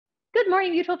Good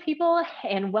morning, beautiful people,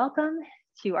 and welcome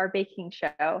to our baking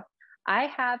show. I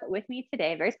have with me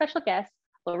today a very special guest,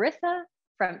 Larissa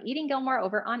from EatingGilmore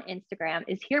over on Instagram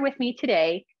is here with me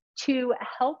today to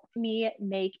help me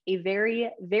make a very,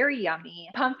 very yummy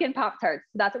pumpkin Pop Tarts.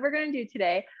 So that's what we're going to do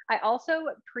today. I also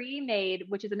pre-made,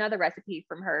 which is another recipe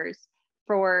from hers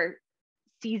for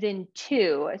season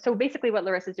 2. So basically what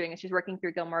Larissa's doing is she's working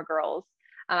through Gilmore Girls.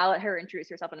 I'll let her introduce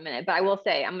herself in a minute, but I will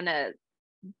say I'm going to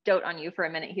dote on you for a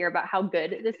minute here about how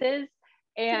good this is.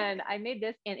 And I made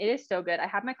this and it is so good. I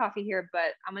have my coffee here,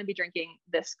 but I'm going to be drinking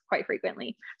this quite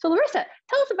frequently. So Larissa,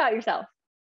 tell us about yourself.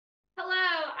 Hello,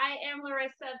 I am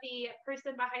Larissa, the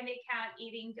person behind the account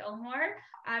EatingGilmore.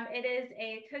 It is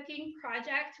a cooking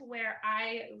project where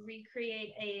I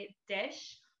recreate a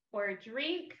dish or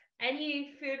drink,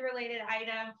 any food-related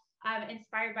item,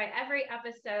 inspired by every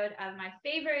episode of my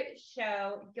favorite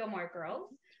show, Gilmore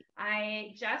Girls.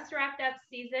 I just wrapped up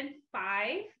season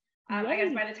 5. I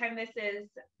guess by the time this is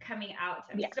coming out,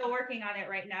 I'm still working on it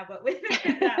right now, but with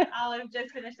that, I'll have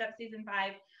just finished up season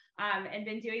 5. And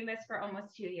been doing this for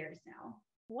almost 2 years now.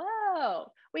 Whoa.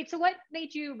 Wait, so what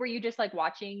made you, were you just like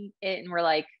watching it and were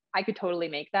like, I could totally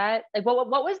make that? Like, what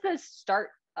was the start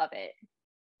of it?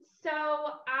 So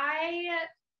I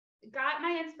got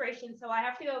my inspiration. So I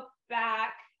have to go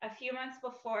back a few months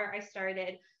before I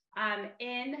started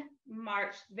in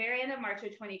March, very end of March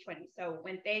of 2020. So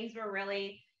when things were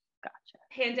really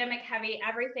pandemic heavy,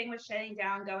 everything was shutting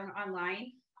down, going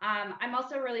online. I'm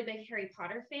also a really big Harry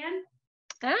Potter fan.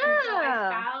 And so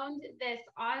I found this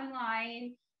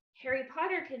online Harry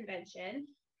Potter convention,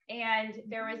 and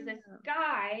there was this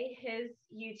guy, his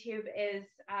YouTube is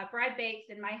Brad Bakes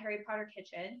in My Harry Potter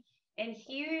Kitchen, and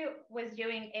he was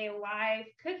doing a live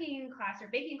cooking class or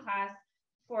baking class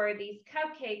for these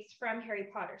cupcakes from Harry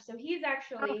Potter. So he's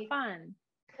actually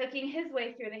cooking his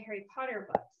way through the Harry Potter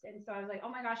books. And so I was like, oh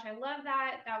my gosh, I love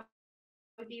that. That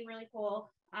would be really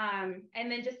cool. And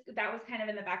then just that was kind of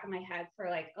in the back of my head for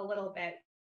like a little bit.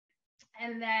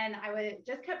 And then I would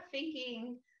just kept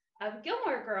thinking of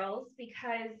Gilmore Girls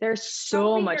because there's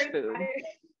so much food.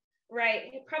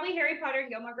 Right. Probably Harry Potter and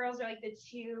Gilmore Girls are like the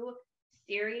 2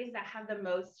 series that have the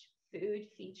most food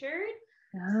featured.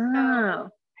 So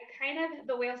I kind of,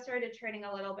 the wheel started turning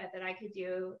a little bit that I could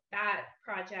do that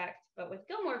project, but with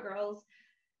Gilmore Girls.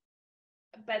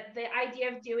 But the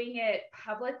idea of doing it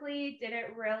publicly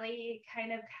didn't really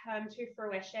kind of come to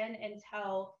fruition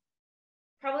until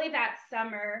probably that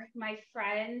summer. My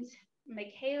friend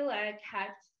Michaela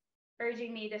kept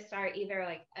urging me to start either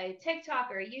like a TikTok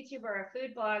or a YouTube or a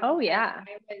food blog. Oh yeah.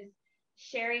 I was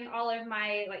sharing all of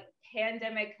my like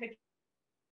pandemic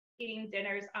cooking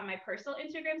dinners on my personal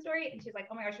Instagram story, and she's like,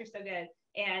 "Oh my gosh, you're so good."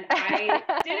 And I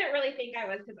didn't really think I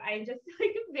was, because I'm just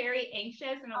like very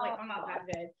anxious, and I'm like, I'm not that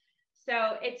good.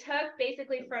 So it took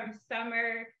basically from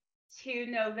summer to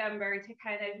November to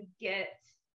kind of get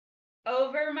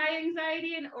over my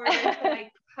anxiety in order to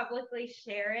like publicly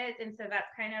share it. And so that's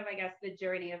kind of, I guess, the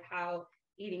journey of how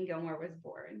EatingGilmore was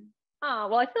born. Oh,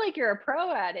 well, I feel like you're a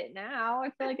pro at it now.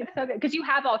 I feel like it's so good because you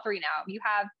have all 3 now. You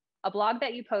have a blog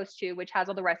that you post to, which has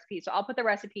all the recipes. So I'll put the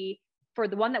recipe for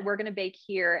the one that we're going to bake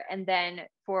here. And then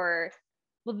for,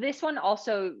 well, this one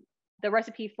also, the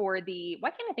recipe for the,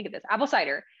 why can't I think of this? Apple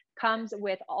cider comes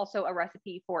with also a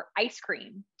recipe for ice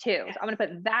cream too. So I'm going to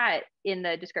put that in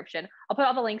the description. I'll put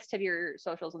all the links to your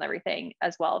socials and everything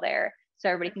as well there, so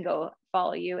everybody can go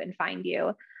follow you and find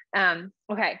you.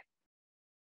 Okay.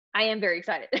 I am very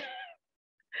excited.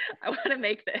 I want to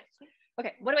make this.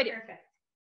 Okay. What do I do? Perfect.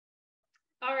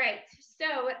 All right.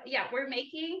 So yeah, we're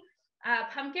making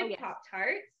pumpkin Pop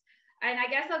Tarts. And I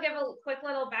guess I'll give a quick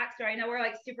little backstory. I know we're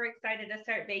like super excited to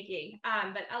start baking,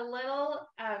 but a little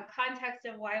context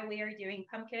of why we are doing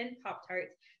pumpkin Pop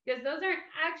Tarts, because those aren't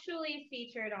actually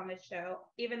featured on the show,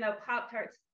 even though Pop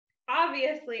Tarts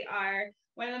obviously are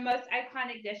one of the most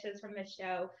iconic dishes from the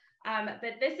show.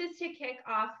 But this is to kick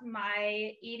off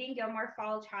my EatingGilmore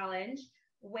Fall Challenge,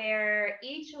 where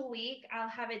each week I'll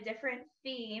have a different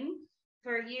theme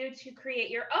for you to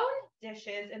create your own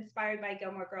dishes inspired by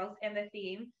Gilmore Girls and the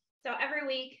theme. So every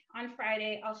week on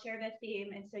Friday, I'll share the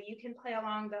theme, and so you can play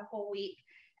along the whole week.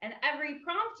 And every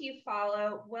prompt you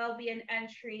follow will be an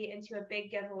entry into a big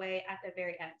giveaway at the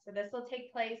very end. So this will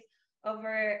take place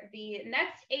over the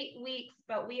next 8 weeks,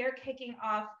 but we are kicking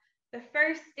off the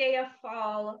first day of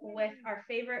fall with our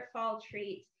favorite fall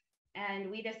treat,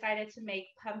 and we decided to make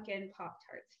pumpkin Pop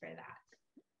Tarts for that.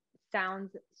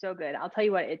 Sounds so good. I'll tell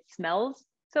you what, it smells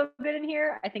so good in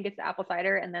here. I think it's the apple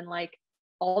cider and then like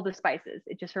all the spices.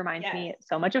 It just reminds me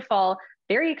so much of fall.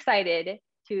 Very excited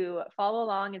to follow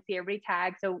along and see everybody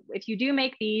tag. So if you do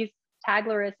make these, tag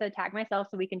Larissa, tag myself,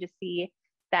 so we can just see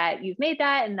that you've made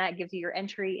that, and that gives you your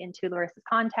entry into Larissa's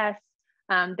contest.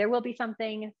 There will be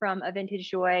something from a Vintage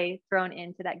Joy thrown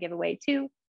into that giveaway too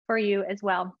for you as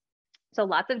well. So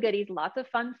lots of goodies, lots of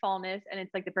fun fallness, and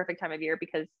it's like the perfect time of year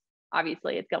because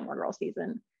obviously it's Gilmore Girl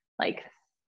season. Like,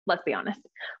 let's be honest.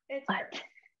 Okay.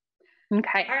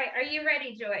 All right. Are you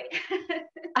ready, Joy?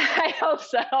 I hope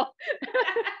so. All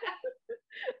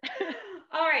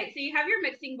right. So you have your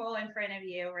mixing bowl in front of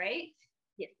you, right?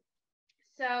 Yes.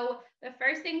 So the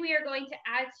first thing we are going to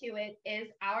add to it is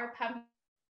our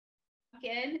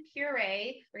pumpkin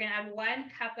puree. We're going to add 1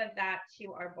 cup of that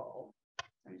to our bowl.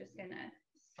 So I'm just going to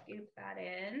scoop that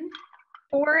in.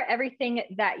 For everything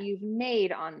that you've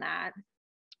made on that,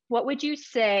 what would you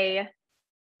say?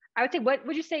 I would say, what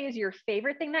would you say is your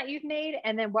favorite thing that you've made?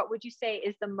 And then what would you say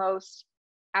is the most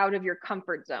out of your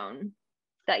comfort zone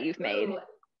that you've made? Ooh,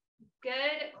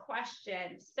 good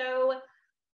question. So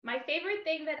my favorite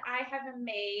thing that I have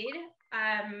made,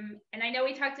 and I know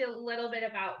we talked a little bit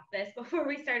about this before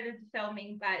we started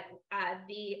filming, but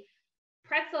the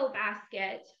pretzel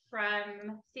basket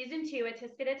from season 2, A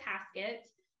Tisket a Tasket.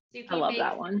 Suki I love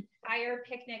that one. Entire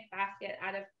picnic basket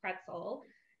out of pretzel.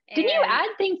 Did you add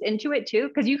things into it too?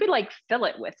 Because you could like fill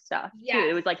it with stuff too.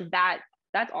 It was like that.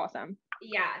 That's awesome.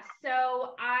 Yeah.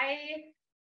 So I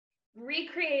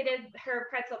recreated her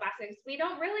pretzel basket. We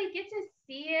don't really get to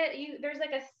see it. There's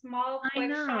like a small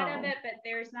quick shot of it, but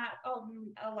there's not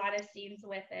a lot of scenes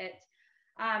with it.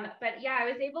 But yeah, I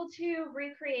was able to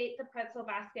recreate the pretzel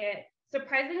basket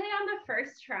surprisingly on the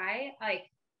first try. Like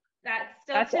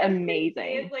that's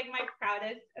amazing. It's like my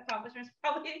proudest accomplishments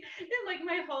probably in like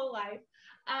my whole life.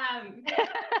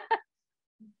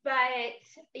 But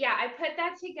yeah, I put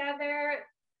that together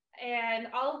and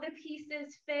all of the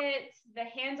pieces fit. The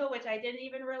handle, which I didn't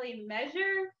even really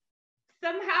measure,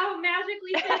 somehow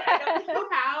magically fit. I don't know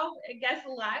how. I guess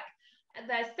luck.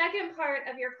 The second part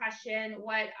of your question,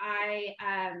 what I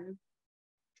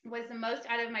was the most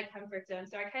out of my comfort zone.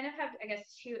 So I kind of have, I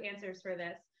guess, 2 answers for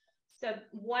this. So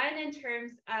one in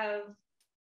terms of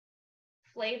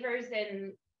flavors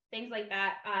and things like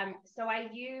that. So I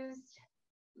used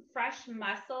fresh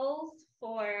mussels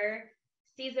for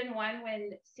season 1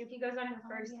 when Suki goes on her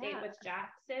first date with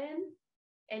Jackson,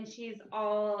 and she's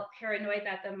all paranoid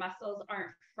that the mussels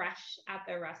aren't fresh at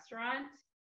the restaurant.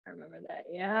 I remember that.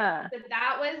 Yeah. So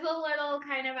that was a little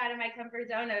kind of out of my comfort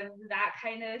zone of that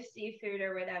kind of seafood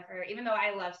or whatever, even though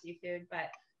I love seafood, but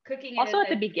cooking it also at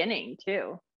the beginning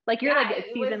too. Like you're like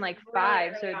season like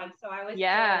 5. So I was still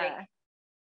like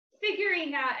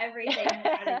figuring out everything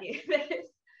how to do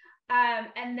this.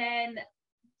 And then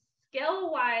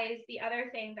skill-wise, the other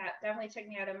thing that definitely took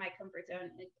me out of my comfort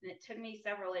zone, and it took me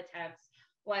several attempts,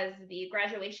 was the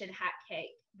graduation hat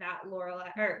cake that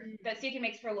that Suki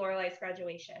makes for Lorelai's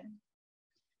graduation.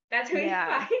 That took me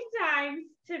 5 times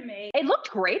to make. It looked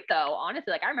great though,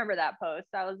 honestly. Like I remember that post.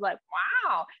 I was like,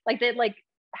 wow. Like the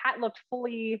hat looked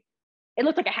fully. It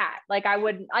looked like a hat. Like I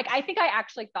think I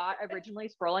actually thought originally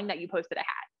scrolling that you posted a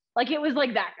hat. Like it was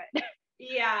like that good.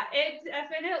 Yeah, it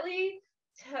definitely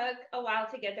took a while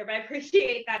to get there, but I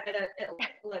appreciate that it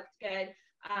looked good.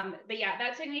 But yeah,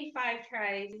 that took me 5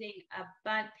 tries using a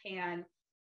bundt pan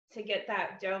to get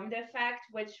that domed effect,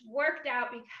 which worked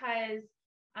out because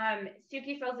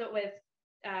Suki fills it with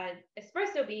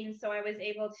espresso beans, so I was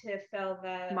able to fill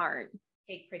the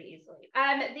cake pretty easily.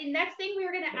 The next thing we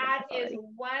were going to add is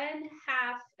 1/2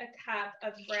 a cup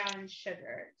of brown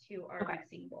sugar to our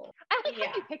mixing bowl. I like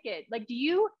how you pick it. Like,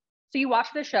 so you watch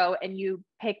the show and you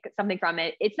pick something from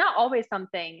it. It's not always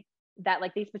something that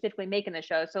like they specifically make in the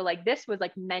show. So like this was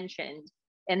like mentioned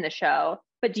in the show,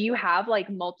 but do you have like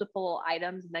multiple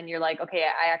items and then you're like, okay,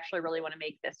 I actually really want to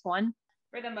make this one?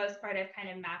 For the most part, I've kind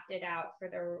of mapped it out for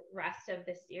the rest of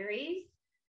the series,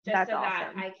 just so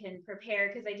that I can prepare,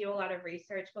 because I do a lot of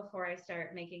research before I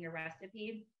start making a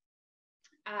recipe.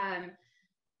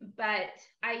 But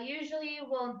I usually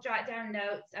will jot down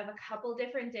notes of a couple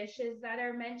different dishes that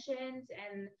are mentioned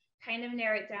and kind of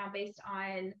narrow it down based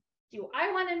on, do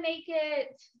I want to make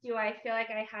it? Do I feel like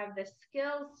I have the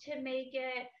skills to make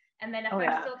it? And then if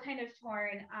I'm still kind of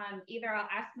torn, either I'll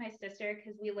ask my sister,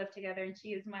 because we live together and she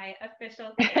is my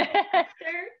official sister.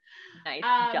 Nice,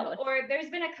 jealous. Or there's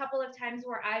been a couple of times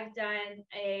where I've done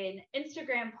an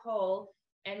Instagram poll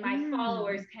and my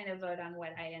followers kind of vote on what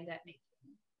I end up making.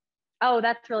 Oh,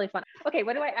 that's really fun. Okay,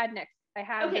 what do I add next? I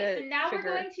have so now we're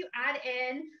going to add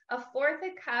in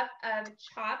 1/4 cup of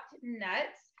chopped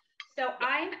nuts. So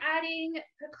I'm adding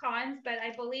pecans, but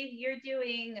I believe you're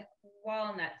doing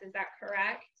walnuts. Is that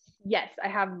correct? Yes, I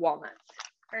have walnuts.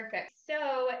 Perfect.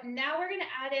 So now we're going to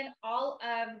add in all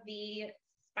of the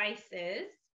spices.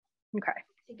 Okay.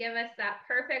 to give us that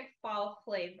perfect fall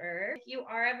flavor. If you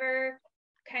are ever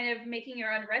kind of making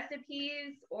your own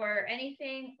recipes or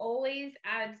anything, always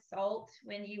add salt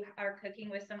when you are cooking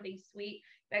with something sweet.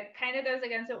 That kind of goes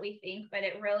against what we think, but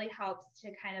it really helps to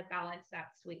kind of balance that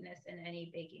sweetness in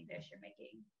any baking dish you're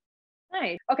making.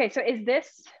 Nice. Okay, so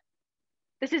this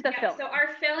is the filling. So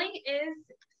our filling is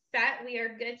set. We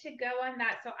are good to go on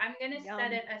that. So I'm going to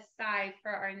set it aside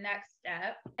for our next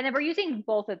step. And then we're using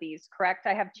both of these, correct?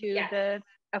 I have two. Yes.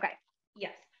 Okay.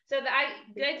 Yes. So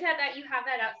good that you have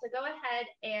that out. So go ahead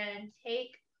and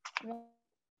take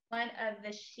one of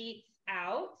the sheets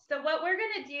out. So what we're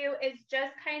going to do is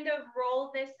just kind of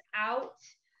roll this out,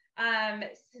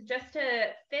 so just to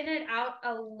thin it out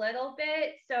a little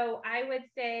bit. So I would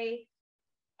say,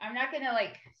 I'm not going to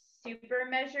like super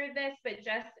measure this, but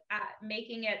just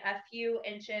making it a few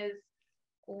inches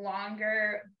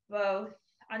longer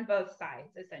on both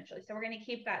sides, essentially. So we're going to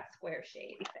keep that square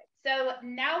shape. So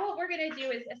now what we're going to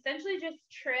do is essentially just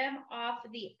trim off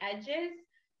the edges.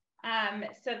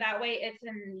 So that way it's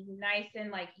a nice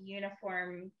and like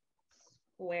uniform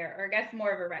square, or I guess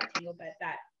more of a rectangle, but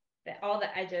that all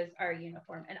the edges are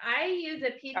uniform. And I use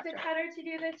a pizza cutter to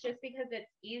do this just because it's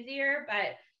easier,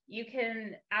 but you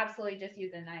can absolutely just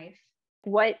use a knife.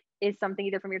 What is something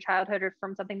either from your childhood or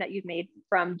from something that you've made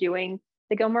from doing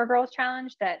the Gilmore Girls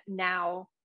challenge that now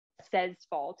says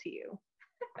fall to you?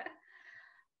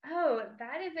 Oh,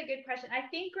 that is a good question. I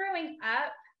think growing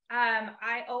up,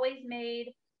 I always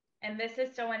made, and this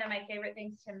is still one of my favorite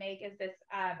things to make, is this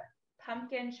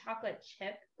pumpkin chocolate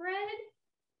chip bread.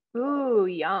 Ooh,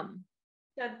 yum.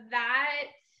 So that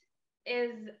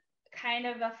is kind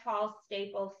of a fall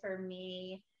staple for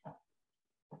me.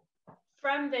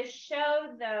 From the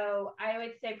show, though, I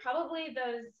would say probably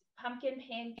those pumpkin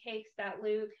pancakes that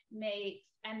Luke makes.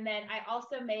 And then I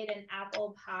also made an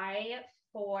apple pie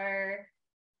for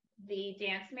the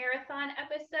dance marathon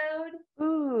episode.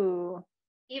 Ooh.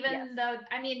 Even though,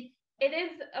 I mean, it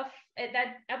is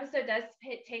that episode does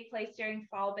take place during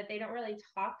fall, but they don't really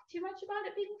talk too much about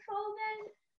it being fall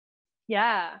then.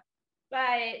 Yeah.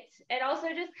 But it also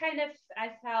just kind of,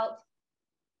 I felt,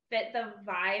 fit the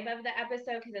vibe of the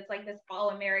episode because it's like this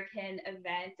all-American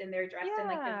event and they're dressed in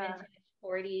like the vintage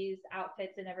 40s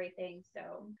outfits and everything.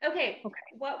 So, okay.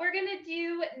 What we're going to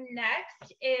do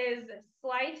next is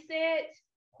slice it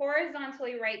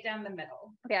horizontally right down the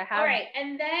middle. Okay, all right.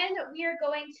 And then we are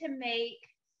going to make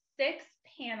 6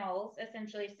 panels,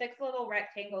 essentially 6 little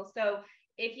rectangles. So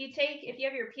if you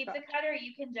have your pizza cutter,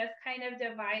 you can just kind of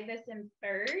divide this in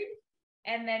thirds.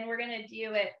 And then we're going to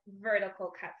do it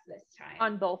vertical cuts this time.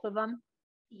 On both of them?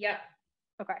 Yep.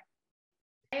 Okay.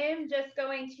 I am just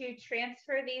going to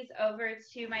transfer these over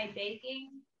to my baking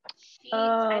sheet.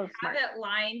 I have it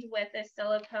lined with a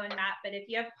silicone mat, but if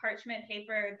you have parchment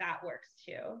paper, that works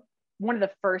too. One of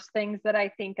the first things that I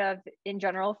think of in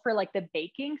general for like the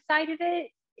baking side of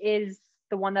it is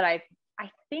the one that I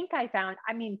think I found.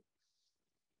 I mean,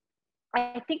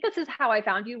 I think this is how I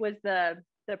found you, was the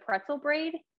pretzel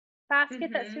braid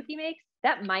basket that Suki makes.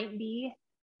 That might be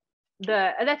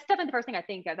that's definitely the first thing I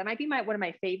think of. That might be one of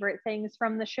my favorite things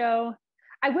from the show.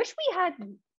 I wish we had,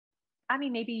 I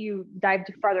mean, maybe you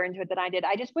dived farther into it than I did.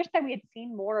 I just wish that we had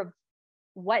seen more of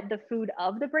what the food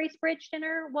of the Bracebridge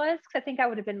dinner was, because I think I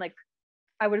would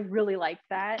have really liked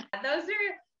that. Those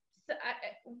are,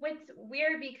 what's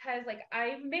weird because like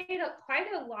I made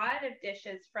quite a lot of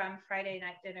dishes from Friday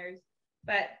night dinners,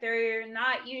 but they're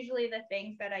not usually the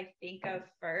things that I think of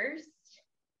first.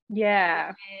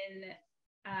 Yeah. When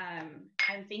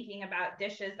I'm thinking about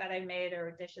dishes that I made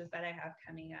or dishes that I have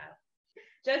coming up.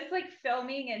 Just like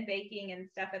filming and baking and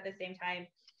stuff at the same time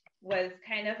was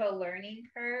kind of a learning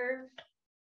curve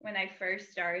when I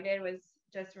first started, was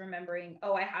just remembering,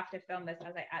 oh, I have to film this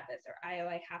as I add this, or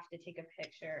I have to take a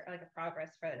picture, or like a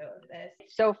progress photo of this.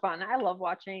 It's so fun. I love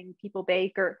watching people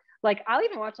bake, or like I'll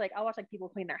watch people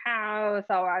clean their house.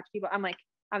 I'll watch people.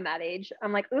 I'm that age.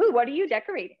 I'm like, ooh, what are you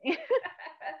decorating?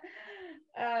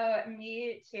 Oh,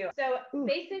 me too. So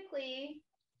basically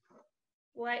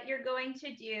what you're going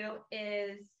to do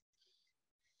is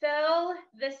fill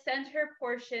the center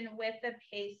portion with the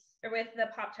paste, or with the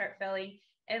Pop-Tart filling,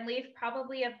 and leave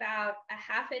probably about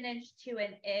a ½ inch to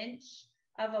an inch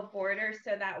of a border,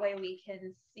 so that way we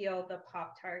can seal the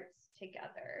Pop-Tarts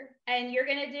together. And you're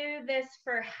going to do this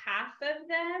for half of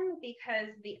them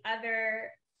because the other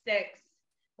 6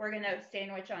 we're going to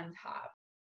sandwich on top.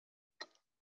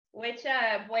 Which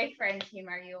boyfriend team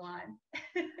are you on?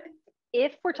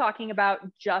 If we're talking about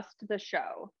just the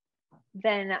show,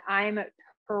 then I'm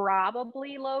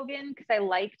probably Logan, because I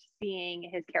liked seeing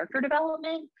his character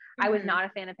development. I was not a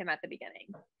fan of him at the beginning,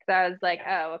 because I was like,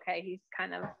 oh, okay, he's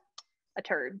kind of a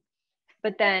turd.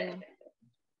 But then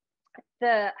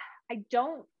I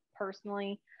don't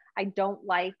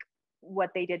like what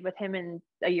they did with him in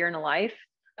A Year in a Life.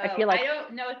 I feel like I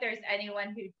don't know if there's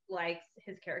anyone who likes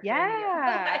his character.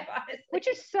 Yeah, which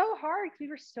is so hard because we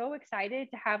were so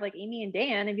excited to have like Amy and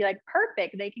Dan and be like,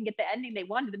 perfect, they can get the ending they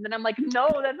wanted. And then I'm like,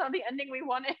 no, that's not the ending we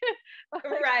wanted.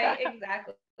 Right,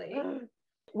 exactly.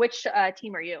 Which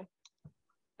team are you?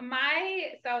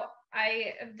 So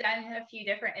I have done a few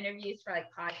different interviews for like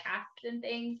podcasts and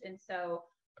things. And so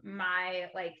my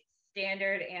like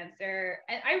standard answer,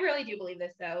 and I really do believe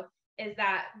this though, is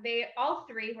that all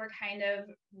three were kind of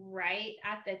right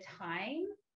at the time.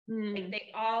 Like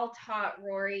they all taught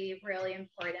Rory really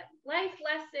important life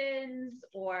lessons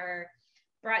or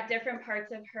brought different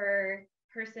parts of her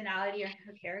personality or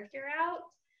her character out.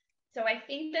 So I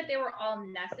think that they were all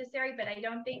necessary, but I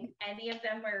don't think any of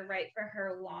them were right for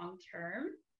her long term.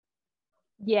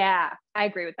 Yeah, I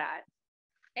agree with that.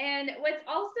 And what's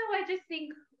also, I just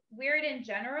think weird in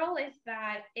general is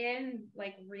that in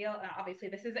like obviously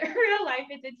this isn't real life,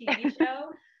 it's a TV show,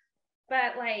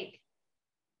 but like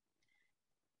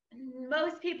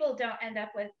most people don't end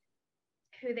up with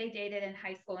who they dated in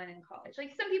high school and in college.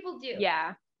 Like some people do.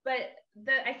 Yeah. But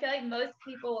I feel like most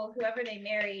people, whoever they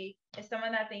marry, is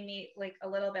someone that they meet like a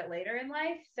little bit later in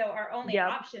life. So our only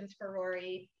options for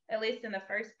Rory, at least in the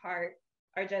first part,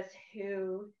 are just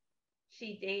who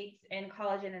she dates in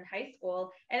college and in high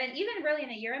school. And then even really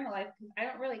in A Year in the Life, because I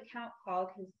don't really count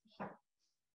Paul because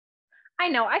I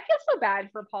know. I feel so bad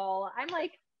for Paul. I'm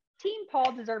like, Team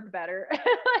Paul deserved better.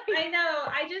 I know.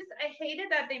 I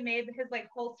hated that they made his like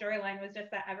whole storyline was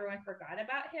just that everyone forgot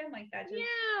about him. Like that just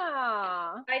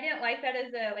I didn't like that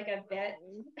as a bit.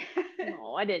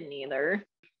 No, I didn't either.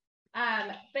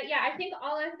 But yeah, I think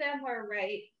all of them were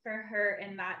right for her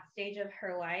in that stage of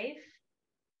her life.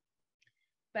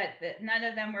 But none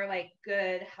of them were like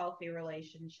good, healthy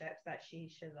relationships that she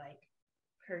should like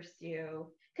pursue.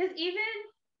 Because even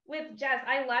with Jess,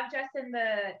 I love Jess in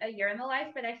A Year in the Life,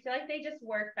 but I feel like they just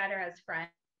work better as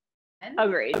friends.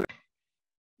 Agreed.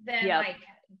 Than like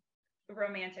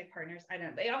romantic partners. I don't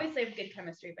know. They obviously have good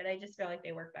chemistry, but I just feel like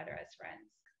they work better as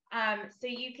friends. So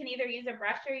you can either use a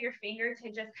brush or your finger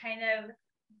to just kind of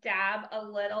dab a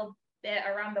little bit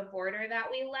around the border that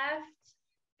we left.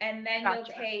 And then you'll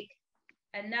take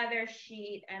another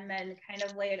sheet and then kind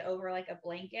of lay it over like a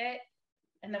blanket.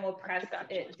 And then we'll press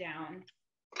it down.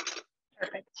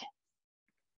 Perfect.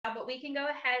 But we can go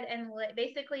ahead and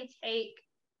basically take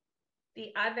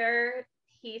the other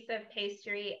piece of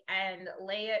pastry and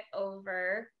lay it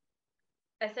over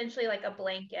essentially like a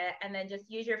blanket, and then just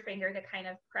use your finger to kind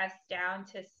of press down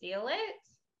to seal it.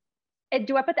 And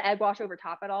do I put the egg wash over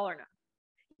top at all or no?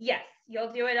 Yes,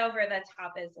 you'll do it over the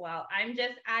top as well. I'm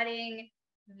just adding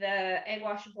the egg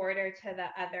wash border to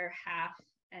the other half,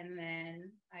 and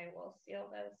then I will seal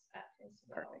those up as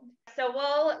well. Perfect. So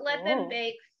we'll let them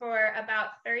bake for about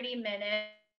 30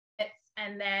 minutes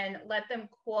and then let them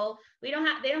cool. They don't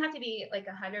have to be like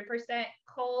 100%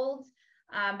 cold,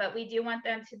 but we do want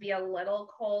them to be a little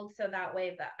cold so that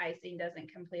way the icing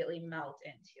doesn't completely melt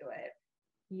into it.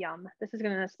 Yum. This is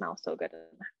going to smell so good in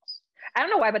the house. I don't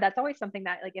know why, but that's always something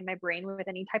that like in my brain with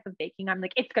any type of baking, I'm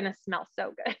like, it's going to smell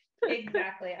so good.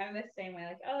 Exactly. I'm the same way.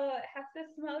 Like, oh, it has to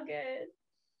smell good.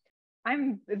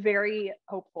 I'm very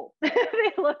hopeful.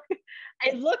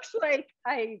 It looks like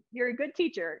you're a good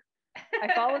teacher.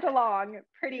 I followed along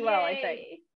pretty well, I think.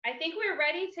 I think we're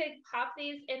ready to pop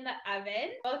these in the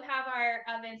oven. Both have our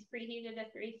ovens preheated to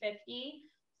 350.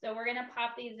 So we're going to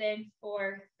pop these in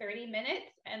for 30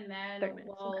 minutes and then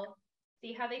we'll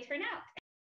see how they turn out.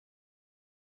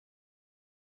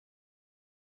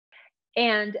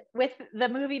 And with the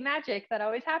movie magic that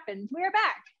always happens, we're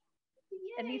back. Yay.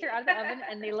 And these are out of the oven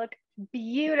and they look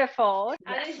beautiful.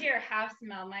 How does your house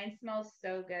smell? Mine smells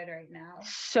so good right now.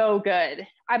 So good.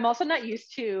 I'm also not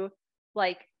used to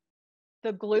like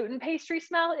the gluten pastry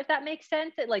smell, if that makes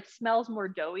sense. It like smells more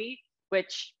doughy,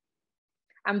 which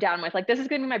I'm down with. Like this is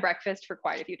going to be my breakfast for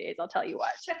quite a few days. I'll tell you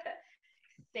what.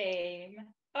 Same.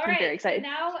 All right. Very excited. So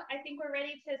now I think we're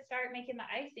ready to start making the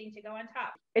icing to go on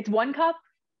top. It's 1 cup.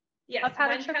 Yes, of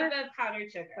powdered 1 sugar? cup of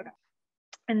powdered sugar. Okay.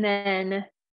 And then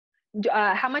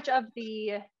how much of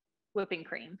the whipping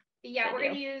cream? Yeah, we're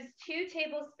going to use 2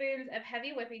 tablespoons of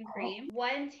heavy whipping cream,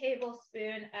 1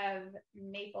 tablespoon of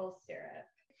maple syrup.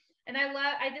 And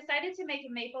I decided to make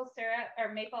maple syrup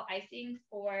or maple icing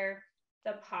for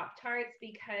the Pop Tarts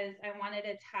because I wanted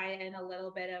to tie in a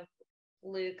little bit of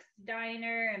Luke's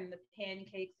Diner and the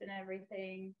pancakes and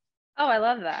everything. Oh, I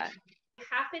love that.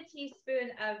 Half a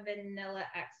teaspoon of vanilla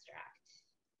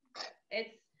extract.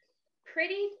 It's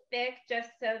pretty thick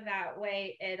just so that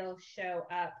way it'll show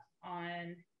up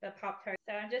on the Pop-Tart.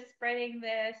 So I'm just spreading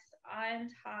this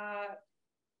on top.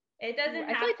 It doesn't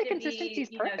have like the to consistency be, is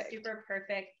perfect. super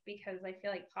perfect, because I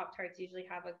feel like Pop-Tarts usually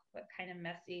have a kind of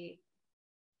messy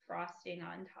frosting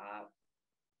on top.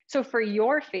 So for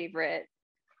your favorite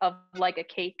of like a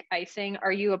cake icing,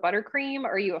 are you a buttercream?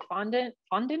 Are you a fondant?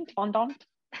 So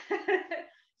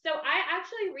I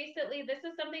actually recently, this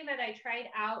is something that I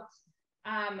tried out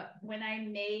when I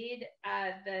made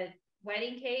the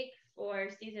wedding cake for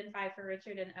season 5 for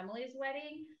Richard and Emily's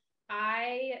wedding.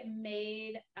 I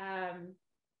made a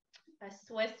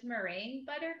Swiss meringue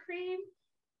buttercream.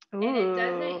 Ooh. And it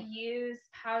doesn't use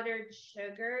powdered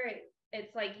sugar.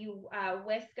 It's like you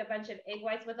whisk a bunch of egg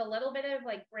whites with a little bit of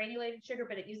like granulated sugar,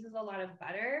 but it uses a lot of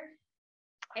butter.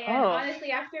 And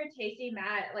honestly, after tasting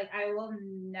that, like I will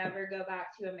never go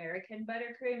back to American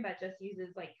buttercream that just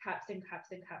uses like cups and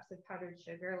cups and cups of powdered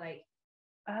sugar. Like,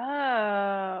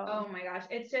 oh my gosh,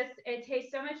 it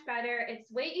tastes so much better.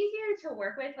 It's way easier to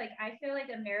work with. Like I feel like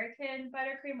American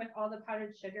buttercream with all the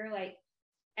powdered sugar, like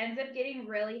ends up getting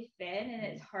really thin and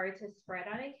it's hard to spread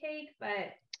on a cake.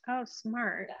 But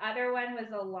smart. The other one was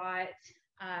a lot,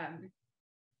 I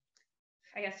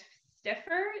guess,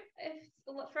 stiffer,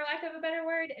 for lack of a better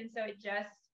word. And so it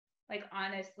just, like,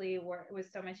 honestly,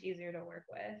 was so much easier to work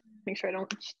with. Make sure I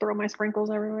don't throw my sprinkles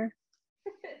everywhere.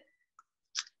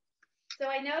 So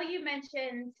I know you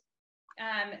mentioned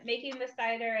making the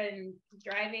cider and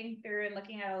driving through and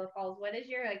looking at all the falls. What is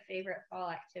your like favorite fall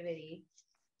activity?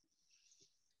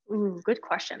 Ooh, good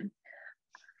question.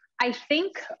 I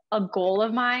think a goal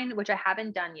of mine, which I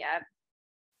haven't done yet,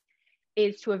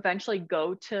 is to eventually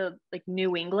go to like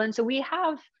New England. So we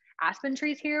have aspen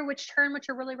trees here, which are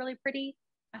really, really pretty.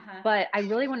 But I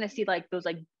really want to see like those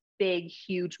like big,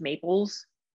 huge maples.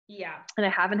 Yeah. And I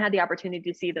haven't had the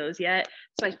opportunity to see those yet.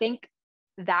 So I think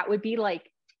that would be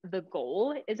like the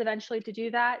goal, is eventually to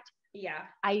do that. Yeah.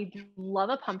 I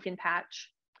love a pumpkin patch.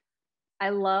 I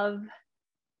love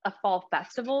a fall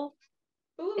festival.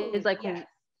 Ooh, is like, yes.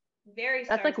 Very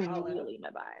that's like follow. really my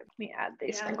vibe. Let me add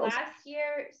these sprinkles. Last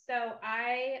year, so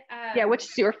I which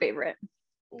is your favorite?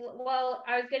 Well,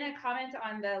 I was gonna comment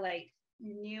on the like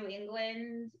New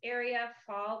England area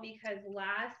fall, because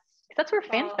that's where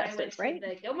fall, Fan Fest is, right?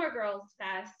 The Gilmore Girls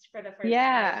Fest for the first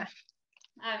time.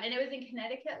 And it was in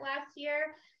Connecticut last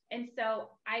year, and so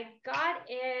I got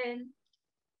in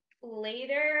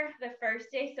later the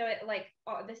first day, so it like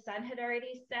the sun had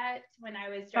already set when I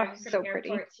was driving from the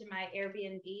airport to my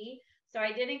Airbnb, so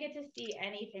I didn't get to see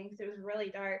anything, so it was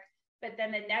really dark. But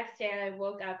then the next day I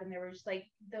woke up and there were just like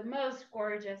the most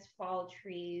gorgeous fall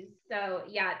trees. So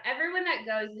yeah, everyone that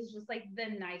goes is just like the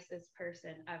nicest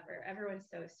person ever. Everyone's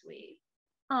so sweet.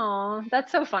 Oh,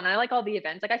 that's so fun. I like all the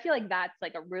events. Like I feel like that's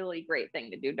like a really great thing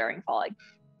to do during fall. Like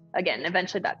again,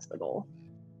 eventually that's the goal.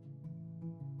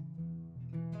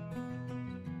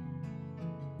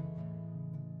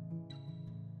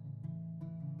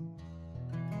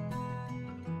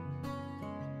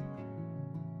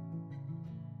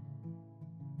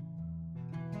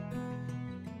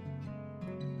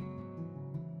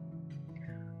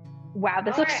 Wow,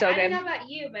 this looks so good. I don't know about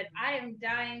you, but I am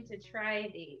dying to try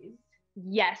these.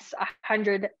 Yes,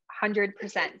 100%.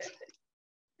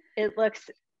 It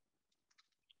looks,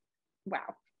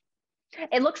 wow.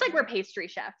 It looks like we're pastry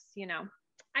chefs, you know.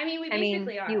 I mean, we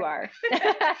basically are. You are.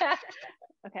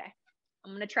 Okay,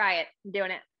 I'm gonna try it. I'm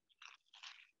doing it.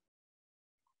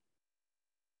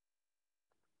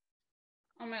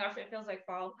 Oh my gosh, it feels like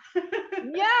fall. Yeah,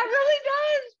 it really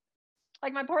does.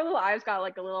 Like my poor little eyes got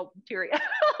like a little teary.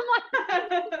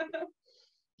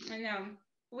 I know.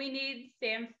 We need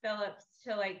Sam Phillips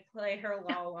to like play her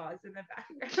la-las in the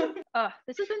background. Oh,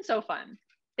 this has been so fun.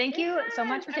 Thank you so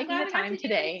much for taking the time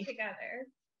today. Together.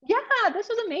 Yeah, this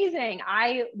was amazing.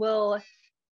 I will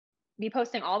be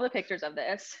posting all the pictures of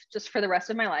this just for the rest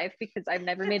of my life, because I've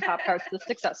never made Pop-Tarts this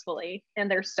successfully, and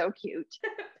they're so cute.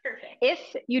 Perfect. If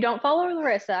you don't follow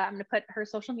Larissa, I'm going to put her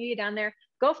social media down there.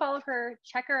 Go follow her,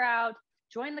 check her out,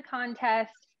 join the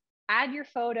contest, add your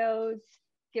photos,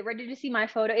 get ready to see my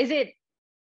photo.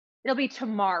 It'll be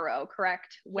tomorrow,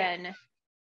 correct? Yes.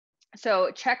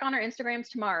 So check on our Instagrams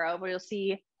tomorrow, where you'll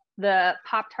see the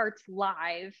Pop-Tarts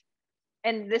live.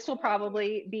 And this will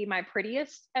probably be my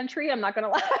prettiest entry. I'm not going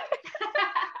to lie.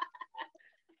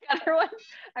 The other one,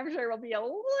 I'm sure will be a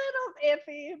little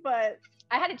iffy, but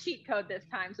I had a cheat code this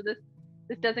time. So this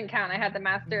doesn't count. I had the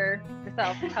master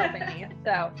herself helping me.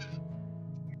 So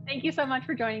thank you so much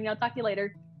for joining me. I'll talk to you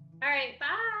later. All right. Bye.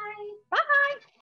 Bye.